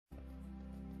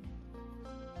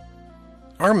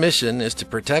Our mission is to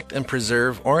protect and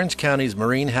preserve Orange County's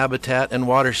marine habitat and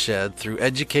watershed through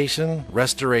education,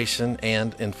 restoration,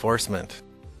 and enforcement.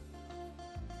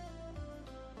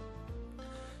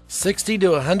 60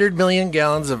 to 100 million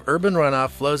gallons of urban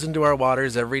runoff flows into our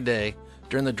waters every day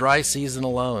during the dry season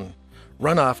alone.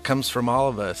 Runoff comes from all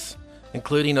of us,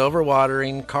 including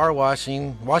overwatering, car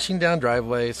washing, washing down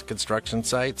driveways, construction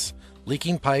sites,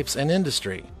 leaking pipes, and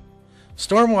industry.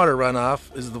 Stormwater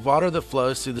runoff is the water that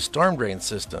flows through the storm drain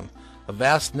system, a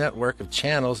vast network of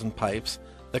channels and pipes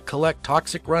that collect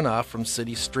toxic runoff from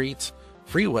city streets,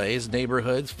 freeways,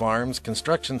 neighborhoods, farms,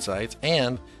 construction sites,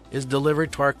 and is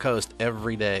delivered to our coast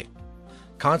every day.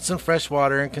 Constant fresh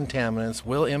water and contaminants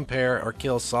will impair or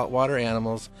kill saltwater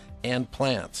animals and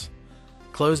plants.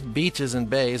 Closed beaches and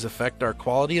bays affect our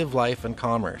quality of life and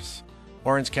commerce.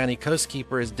 Orange County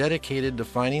Coastkeeper is dedicated to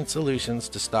finding solutions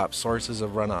to stop sources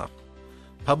of runoff.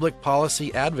 Public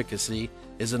policy advocacy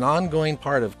is an ongoing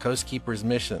part of Coastkeeper's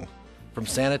mission, from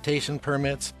sanitation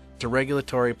permits to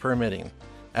regulatory permitting.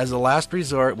 As a last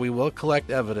resort, we will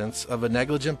collect evidence of a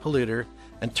negligent polluter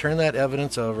and turn that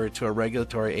evidence over to a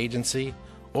regulatory agency,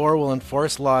 or will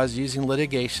enforce laws using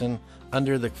litigation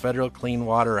under the Federal Clean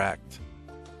Water Act.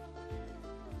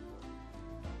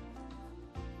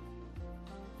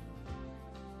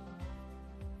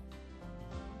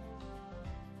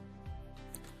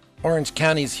 Orange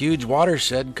County's huge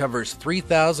watershed covers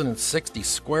 3,060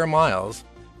 square miles,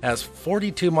 has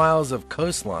 42 miles of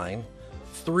coastline,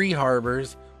 3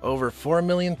 harbors, over 4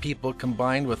 million people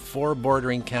combined with 4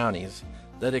 bordering counties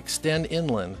that extend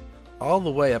inland all the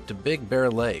way up to Big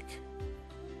Bear Lake.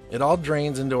 It all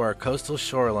drains into our coastal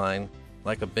shoreline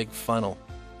like a big funnel.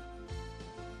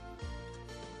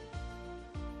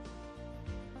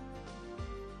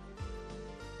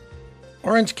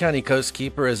 Orange County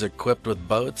Coastkeeper is equipped with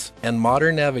boats and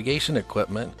modern navigation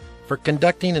equipment for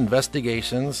conducting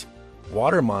investigations,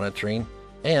 water monitoring,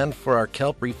 and for our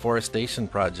kelp reforestation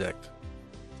project.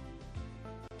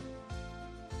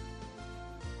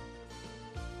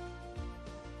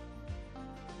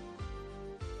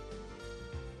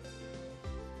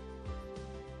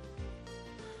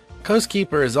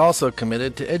 Coastkeeper is also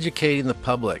committed to educating the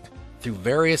public through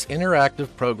various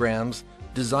interactive programs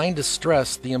designed to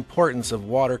stress the importance of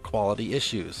water quality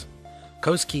issues.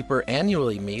 Coastkeeper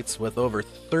annually meets with over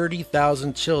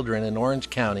 30,000 children in Orange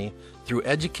County through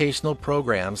educational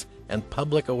programs and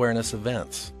public awareness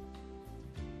events.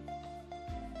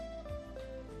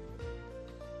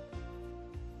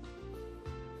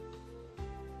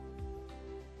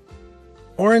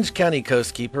 Orange County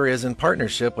Coastkeeper is in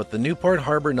partnership with the Newport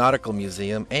Harbor Nautical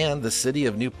Museum and the City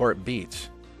of Newport Beach.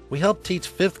 We help teach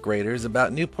 5th graders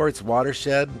about Newport's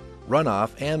watershed,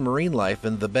 runoff, and marine life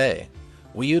in the bay.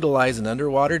 We utilize an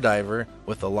underwater diver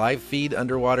with a live feed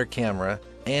underwater camera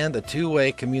and a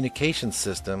 2-way communication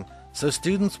system so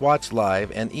students watch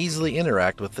live and easily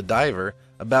interact with the diver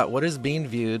about what is being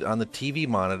viewed on the TV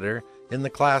monitor in the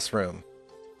classroom.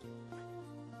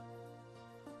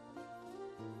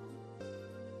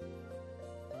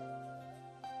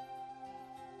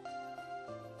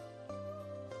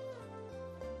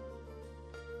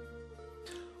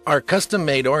 Our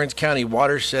custom-made Orange County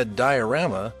watershed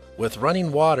diorama with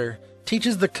running water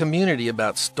teaches the community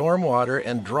about stormwater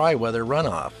and dry weather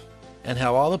runoff and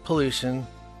how all the pollution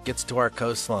gets to our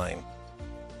coastline.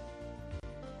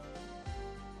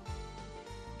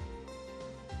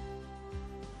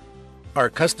 Our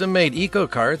custom-made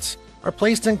eco-carts are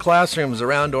placed in classrooms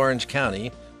around Orange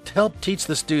County to help teach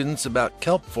the students about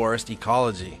kelp forest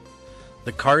ecology.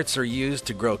 The carts are used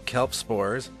to grow kelp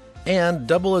spores and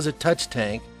double as a touch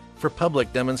tank for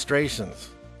public demonstrations.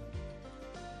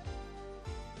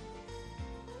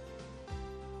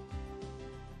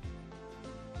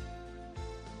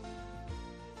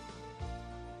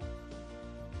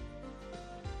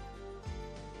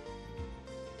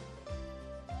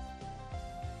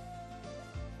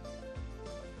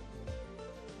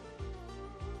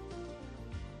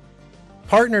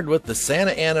 Partnered with the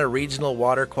Santa Ana Regional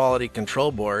Water Quality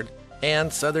Control Board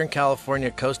and Southern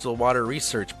California Coastal Water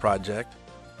Research Project,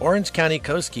 Orange County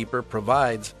Coastkeeper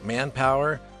provides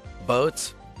manpower,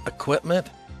 boats, equipment,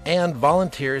 and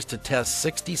volunteers to test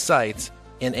 60 sites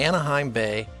in Anaheim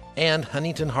Bay and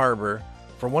Huntington Harbor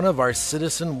for one of our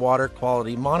citizen water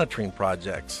quality monitoring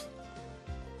projects.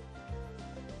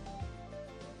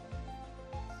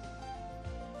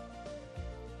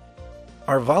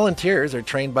 Our volunteers are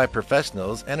trained by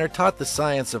professionals and are taught the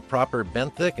science of proper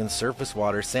benthic and surface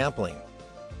water sampling.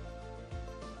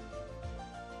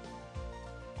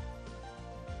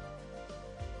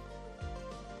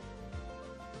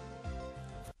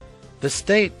 The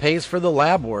state pays for the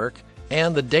lab work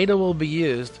and the data will be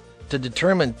used to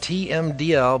determine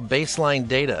TMDL baseline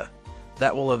data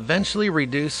that will eventually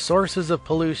reduce sources of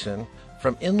pollution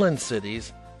from inland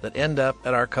cities that end up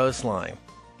at our coastline.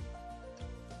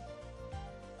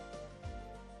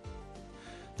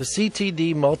 The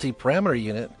CTD multi-parameter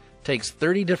unit takes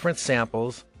 30 different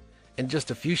samples in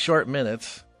just a few short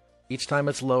minutes each time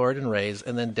it's lowered and raised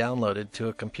and then downloaded to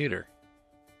a computer.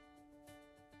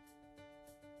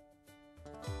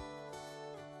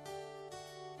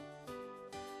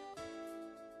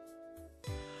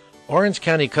 Orange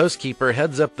County Coastkeeper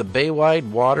heads up the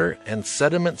bay-wide water and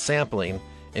sediment sampling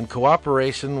in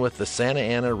cooperation with the Santa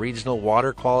Ana Regional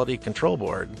Water Quality Control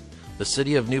Board, the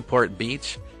City of Newport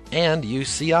Beach, and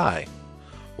UCI.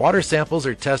 Water samples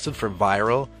are tested for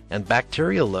viral and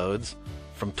bacterial loads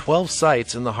from 12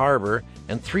 sites in the harbor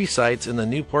and 3 sites in the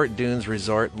Newport Dunes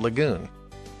Resort Lagoon.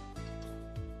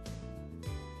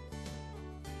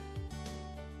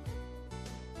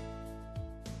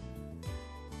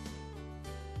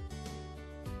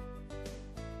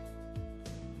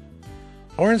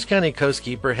 Orange County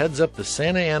Coastkeeper heads up the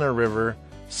Santa Ana River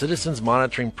Citizens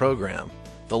Monitoring Program,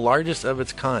 the largest of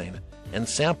its kind, and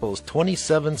samples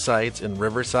 27 sites in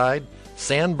Riverside,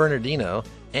 San Bernardino,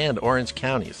 and Orange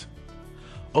counties.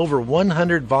 Over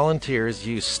 100 volunteers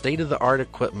use state-of-the-art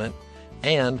equipment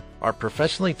and are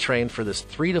professionally trained for this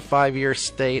 3 to 5 year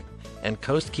state and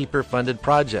Coastkeeper funded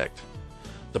project.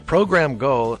 The program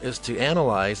goal is to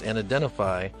analyze and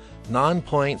identify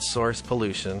non-point source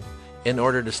pollution in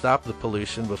order to stop the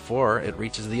pollution before it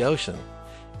reaches the ocean,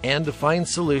 and to find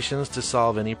solutions to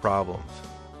solve any problems.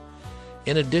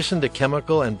 In addition to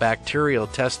chemical and bacterial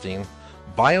testing,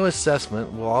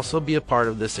 bioassessment will also be a part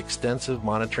of this extensive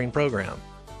monitoring program.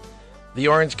 The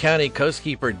Orange County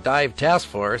Coastkeeper Dive Task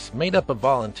Force, made up of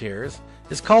volunteers,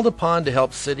 is called upon to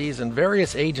help cities and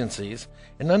various agencies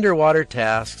in underwater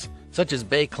tasks such as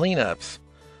bay cleanups,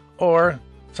 or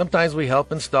sometimes we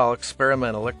help install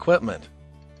experimental equipment.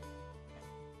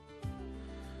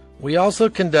 We also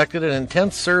conducted an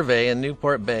intense survey in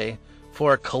Newport Bay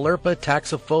for Caulerpa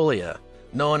taxifolia,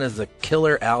 known as the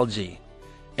killer algae,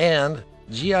 and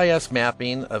GIS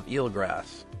mapping of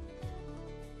eelgrass.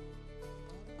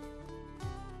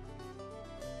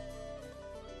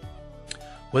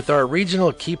 With our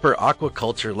regional keeper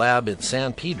aquaculture lab in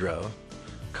San Pedro,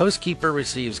 Coastkeeper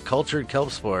receives cultured kelp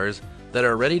spores that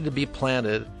are ready to be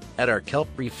planted at our kelp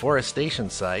reforestation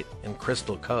site in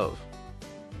Crystal Cove.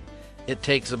 It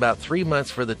takes about 3 months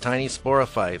for the tiny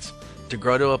sporophytes to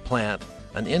grow to a plant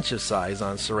an inch of size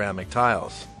on ceramic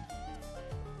tiles.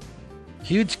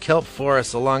 Huge kelp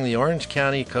forests along the Orange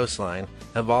County coastline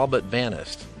have all but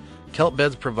vanished. Kelp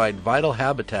beds provide vital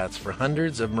habitats for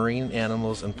hundreds of marine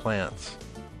animals and plants.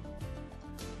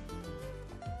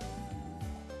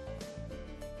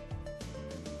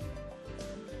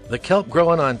 The kelp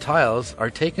growing on tiles are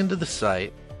taken to the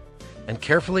site and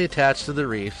carefully attached to the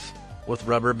reefs with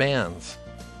rubber bands.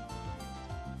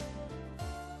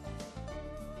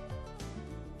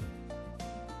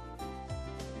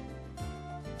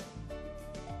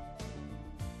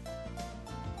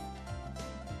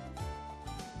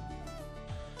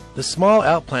 The small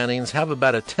outplantings have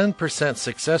about a 10%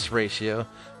 success ratio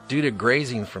due to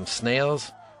grazing from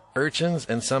snails, urchins,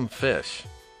 and some fish.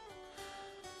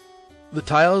 The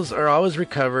tiles are always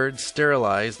recovered,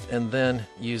 sterilized, and then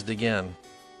used again.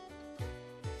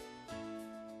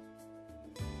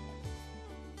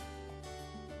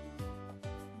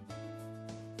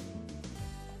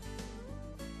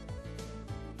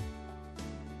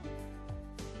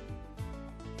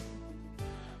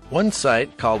 One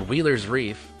site, called Wheeler's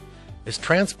Reef, is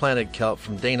transplanted kelp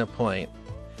from Dana Point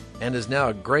and is now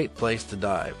a great place to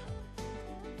dive.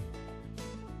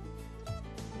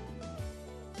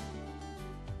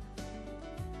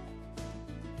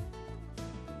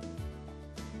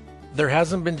 There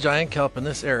hasn't been giant kelp in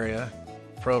this area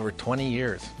for over 20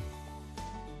 years.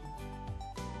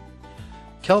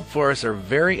 Kelp forests are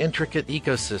very intricate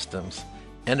ecosystems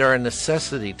and are a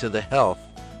necessity to the health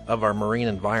of our marine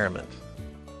environment.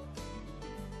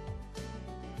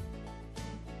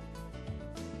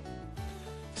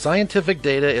 Scientific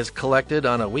data is collected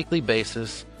on a weekly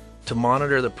basis to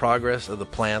monitor the progress of the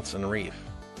plants and reef.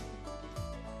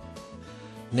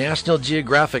 National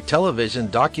Geographic Television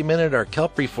documented our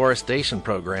kelp reforestation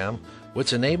program,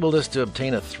 which enabled us to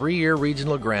obtain a 3-year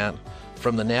regional grant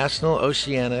from the National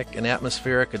Oceanic and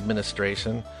Atmospheric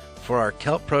Administration for our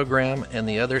kelp program and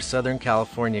the other Southern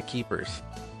California keepers.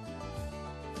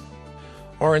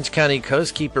 Orange County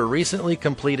Coastkeeper recently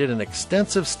completed an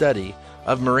extensive study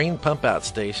of marine pump-out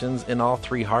stations in all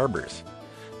 3 harbors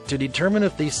to determine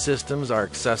if these systems are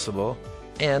accessible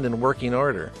and in working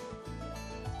order.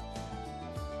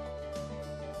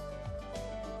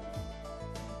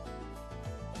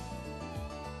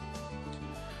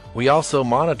 We also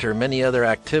monitor many other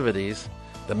activities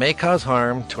that may cause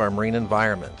harm to our marine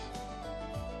environment.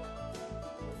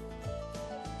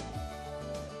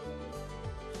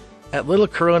 At Little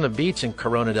Corona Beach in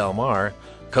Corona del Mar,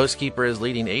 Coastkeeper is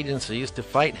leading agencies to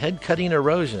fight head-cutting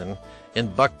erosion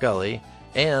in Buck Gully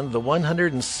and the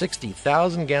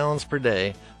 160,000 gallons per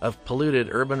day of polluted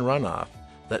urban runoff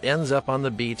that ends up on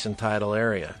the beach and tidal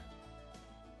area.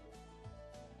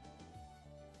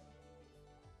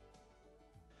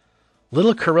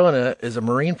 Little Corona is a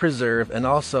marine preserve and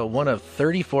also one of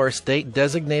 34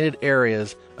 state-designated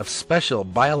areas of special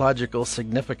biological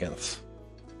significance.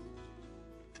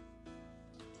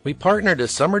 We partnered a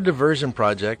summer diversion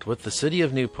project with the City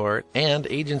of Newport and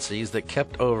agencies that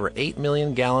kept over 8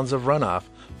 million gallons of runoff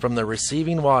from the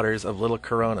receiving waters of Little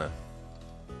Corona.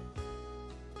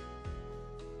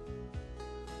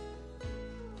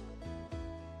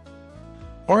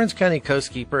 Orange County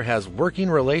Coastkeeper has working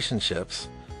relationships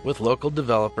with local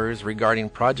developers regarding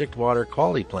project water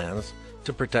quality plans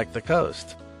to protect the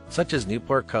coast, such as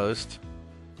Newport Coast,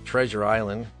 Treasure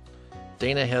Island,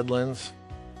 Dana Headlands,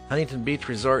 Huntington Beach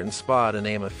Resort and Spa, to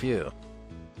name a few.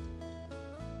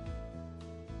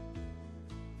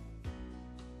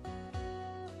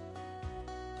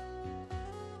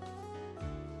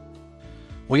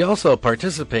 We also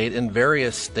participate in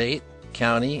various state,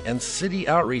 county, and city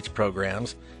outreach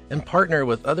programs and partner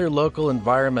with other local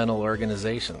environmental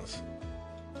organizations.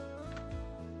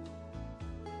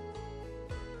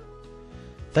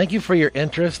 Thank you for your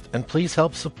interest, and please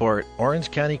help support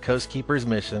Orange County Coastkeeper's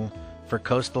mission for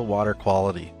coastal water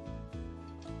quality.